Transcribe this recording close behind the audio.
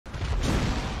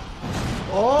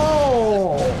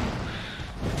Oh!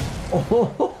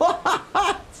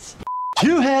 What?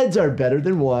 Two heads are better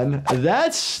than one.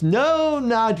 That's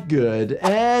not good.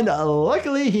 And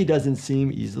luckily, he doesn't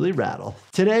seem easily rattled.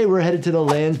 Today, we're headed to the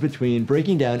lands between,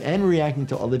 breaking down and reacting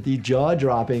to all of the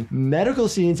jaw-dropping medical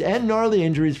scenes and gnarly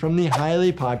injuries from the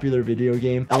highly popular video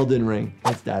game Elden Ring.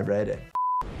 Let's dive right in.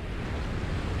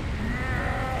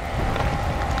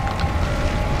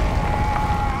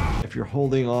 If you're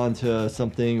holding on to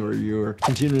something or you're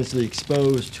continuously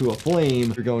exposed to a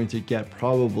flame, you're going to get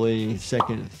probably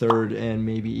second, third, and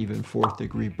maybe even fourth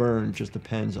degree burn. Just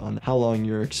depends on how long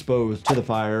you're exposed to the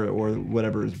fire or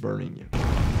whatever is burning you.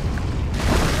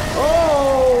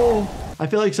 Oh! I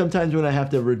feel like sometimes when I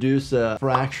have to reduce a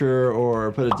fracture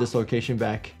or put a dislocation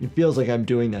back, it feels like I'm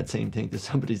doing that same thing to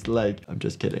somebody's leg. I'm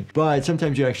just kidding. But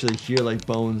sometimes you actually hear like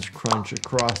bones crunch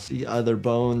across the other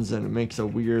bones and it makes a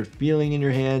weird feeling in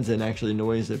your hands and actually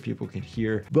noise that people can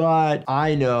hear. But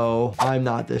I know I'm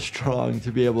not this strong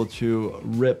to be able to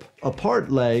rip apart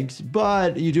legs,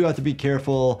 but you do have to be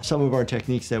careful. Some of our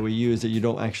techniques that we use that you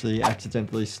don't actually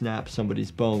accidentally snap somebody's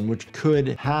bone, which could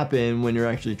happen when you're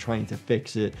actually trying to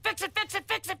fix it. Fix it, fix it,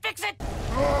 fix it, fix it!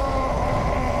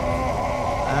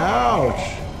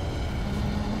 Ouch!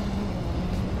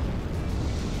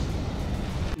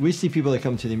 We see people that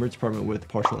come to the emergency department with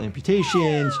partial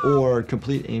amputations or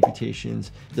complete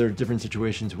amputations. There are different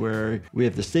situations where we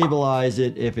have to stabilize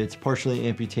it if it's partially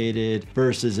amputated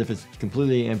versus if it's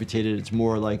completely amputated. It's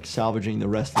more like salvaging the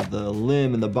rest of the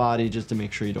limb and the body just to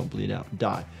make sure you don't bleed out and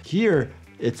die. Here,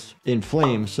 it's in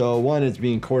flames, so one, it's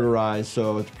being cauterized,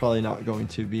 so it's probably not going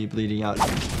to be bleeding out.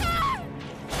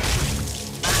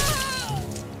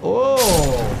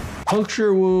 Oh!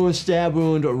 Puncture wound, stab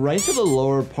wound, right to the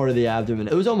lower part of the abdomen.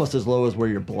 It was almost as low as where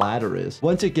your bladder is.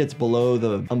 Once it gets below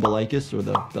the umbilicus or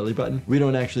the belly button, we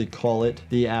don't actually call it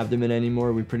the abdomen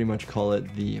anymore. We pretty much call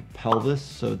it the pelvis,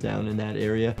 so down in that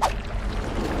area.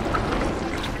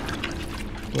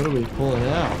 What are we pulling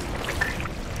out?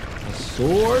 A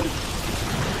sword?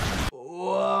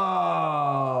 Whoa.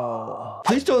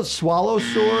 Please don't swallow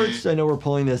swords. I know we're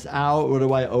pulling this out. What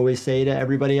do I always say to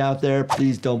everybody out there?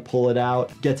 Please don't pull it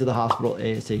out. Get to the hospital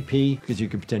ASAP because you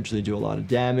could potentially do a lot of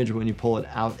damage when you pull it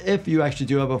out. If you actually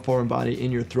do have a foreign body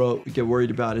in your throat, get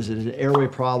worried about, is it an airway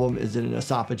problem? Is it an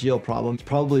esophageal problem? It's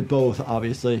probably both,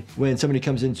 obviously. When somebody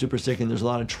comes in super sick and there's a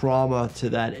lot of trauma to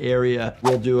that area,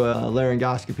 we'll do a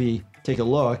laryngoscopy, take a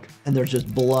look, and there's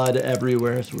just blood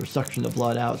everywhere, so we're suctioning the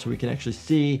blood out so we can actually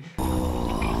see.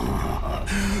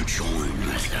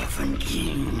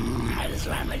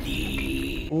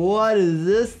 What is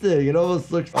this thing? It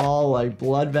almost looks all like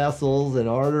blood vessels and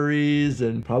arteries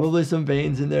and probably some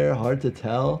veins in there, hard to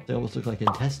tell. They almost look like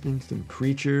intestines, some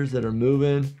creatures that are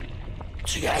moving.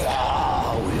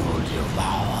 Together we will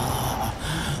devour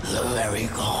the very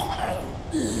god.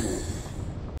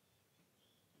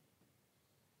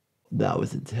 That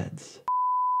was intense.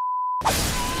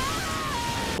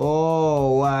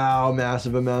 Oh, wow.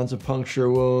 Massive amounts of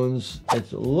puncture wounds.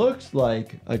 It looks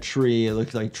like a tree. It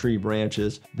looks like tree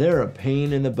branches. They're a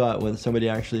pain in the butt when somebody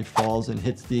actually falls and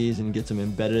hits these and gets them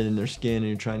embedded in their skin and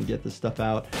you're trying to get this stuff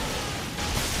out.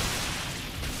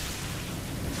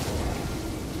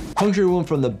 Puncture wound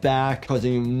from the back,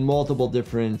 causing multiple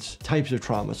different types of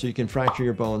trauma. So you can fracture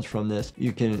your bones from this.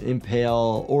 You can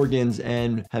impale organs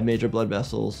and have major blood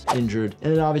vessels injured.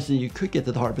 And then obviously you could get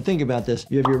to the heart, but think about this.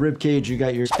 You have your rib cage, you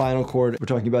got your spinal cord. We're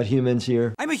talking about humans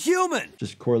here. I'm a human!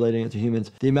 Just correlating it to humans.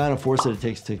 The amount of force that it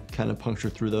takes to kind of puncture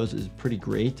through those is pretty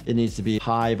great. It needs to be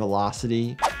high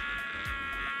velocity.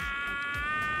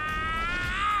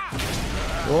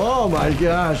 Oh my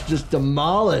gosh, just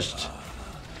demolished.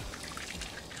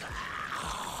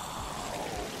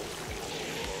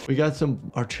 We got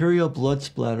some arterial blood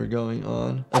splatter going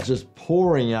on. That's just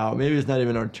pouring out. Maybe it's not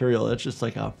even arterial. It's just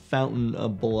like a fountain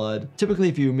of blood. Typically,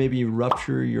 if you maybe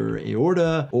rupture your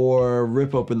aorta or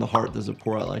rip open the heart, does it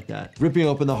pour out like that? Ripping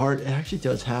open the heart, it actually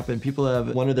does happen. People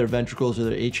have one of their ventricles or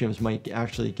their atriums might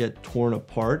actually get torn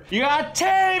apart. You gotta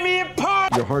tear me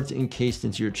apart! Your heart's encased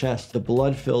into your chest. The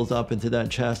blood fills up into that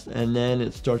chest and then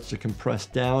it starts to compress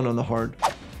down on the heart.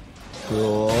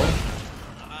 Cool.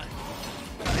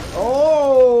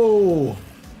 Oh!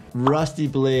 Rusty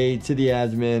blade to the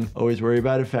abdomen. Always worry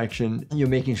about infection. You're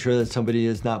making sure that somebody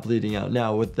is not bleeding out.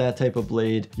 Now, with that type of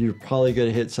blade, you're probably going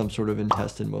to hit some sort of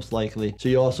intestine, most likely. So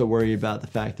you also worry about the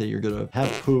fact that you're going to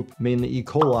have poop, mainly E.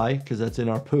 coli, because that's in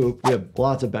our poop. We have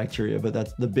lots of bacteria, but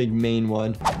that's the big main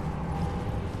one.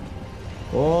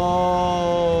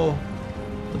 Oh!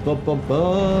 Bum, bum,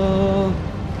 bum.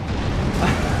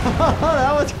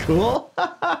 That was cool.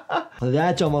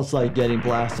 That's almost like getting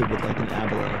blasted with like an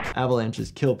avalanche.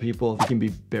 Avalanches kill people. You can be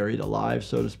buried alive,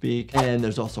 so to speak. And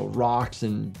there's also rocks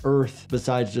and earth.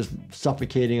 Besides just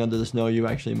suffocating under the snow, you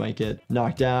actually might get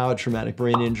knocked out, traumatic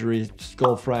brain injury,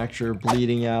 skull fracture,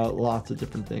 bleeding out, lots of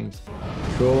different things.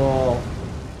 Cool.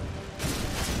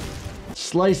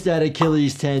 Sliced that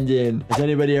Achilles tendon. Has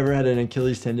anybody ever had an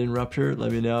Achilles tendon rupture?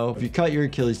 Let me know. If you cut your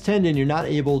Achilles tendon, you're not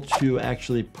able to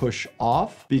actually push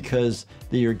off because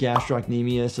your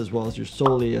gastrocnemius as well as your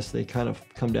soleus, they kind of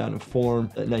come down and form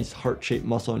that nice heart-shaped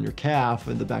muscle in your calf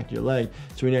and the back of your leg.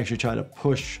 So when you actually try to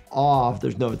push off,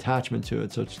 there's no attachment to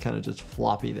it. So it's kind of just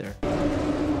floppy there.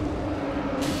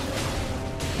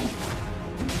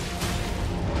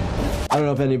 I don't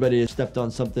know if anybody has stepped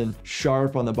on something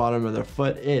sharp on the bottom of their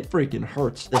foot. It freaking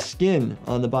hurts. The skin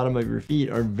on the bottom of your feet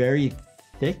are very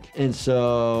thick. And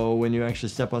so when you actually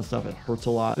step on stuff, it hurts a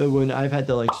lot. But when I've had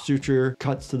to like suture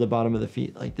cuts to the bottom of the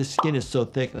feet, like the skin is so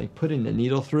thick, like putting the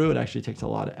needle through, it actually takes a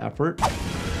lot of effort.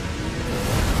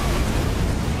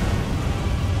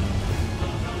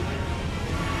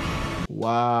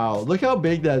 Wow, look how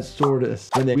big that sword is.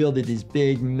 When they wielded these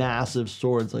big, massive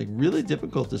swords, like really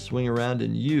difficult to swing around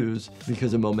and use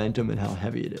because of momentum and how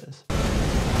heavy it is.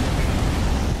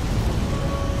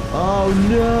 Oh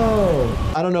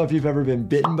no! I don't know if you've ever been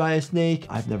bitten by a snake.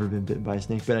 I've never been bitten by a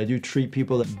snake, but I do treat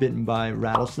people that are bitten by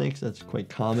rattlesnakes. That's quite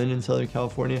common in Southern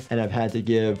California. And I've had to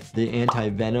give the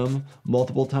anti-venom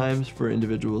multiple times for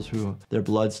individuals who their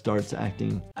blood starts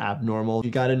acting abnormal.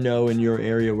 You gotta know in your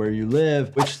area where you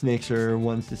live, which snakes are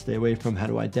ones to stay away from, how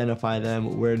to identify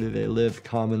them, where do they live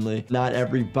commonly. Not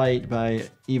every bite by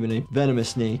even a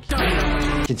venomous snake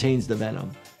contains the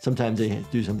venom. Sometimes they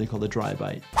do something called a dry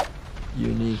bite.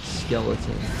 Unique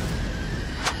skeleton.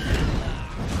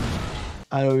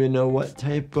 I don't even know what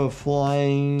type of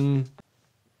flying,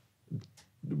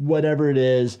 whatever it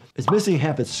is. It's missing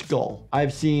half its skull.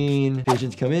 I've seen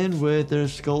patients come in with their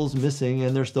skulls missing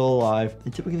and they're still alive.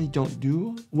 They typically don't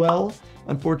do well,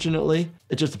 unfortunately.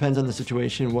 It just depends on the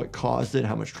situation, what caused it,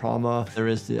 how much trauma there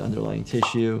is to the underlying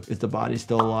tissue. Is the body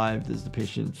still alive? Is the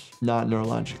patient not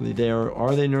neurologically there?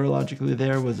 Are they neurologically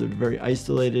there? Was it very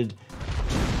isolated?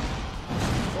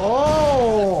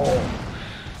 Oh!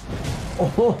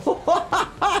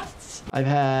 I've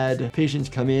had patients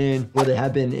come in where they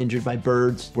have been injured by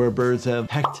birds, where birds have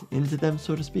pecked into them,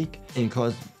 so to speak, and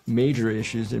caused major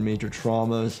issues and major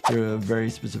traumas through very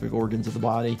specific organs of the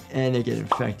body, and they get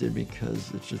infected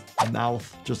because it's just a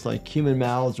mouth, just like human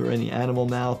mouths or any animal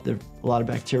mouth. There's a lot of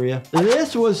bacteria.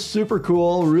 This was super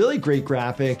cool, really great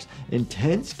graphics,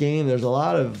 intense game. There's a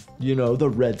lot of, you know, the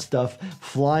red stuff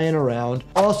flying around.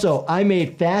 Also, I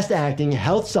made fast acting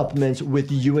health supplements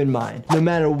with you in mind. No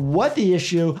matter what the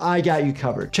issue, I got you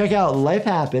covered. Check out Life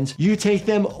Happens. You take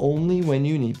them only when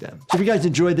you need them. So if you guys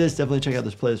enjoyed this, definitely check out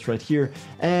this playlist right here.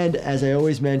 And as I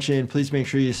always mention, please make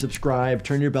sure you subscribe,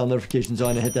 turn your bell notifications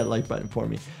on, and hit that like button for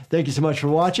me. Thank you so much for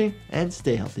watching, and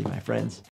stay healthy, my friends.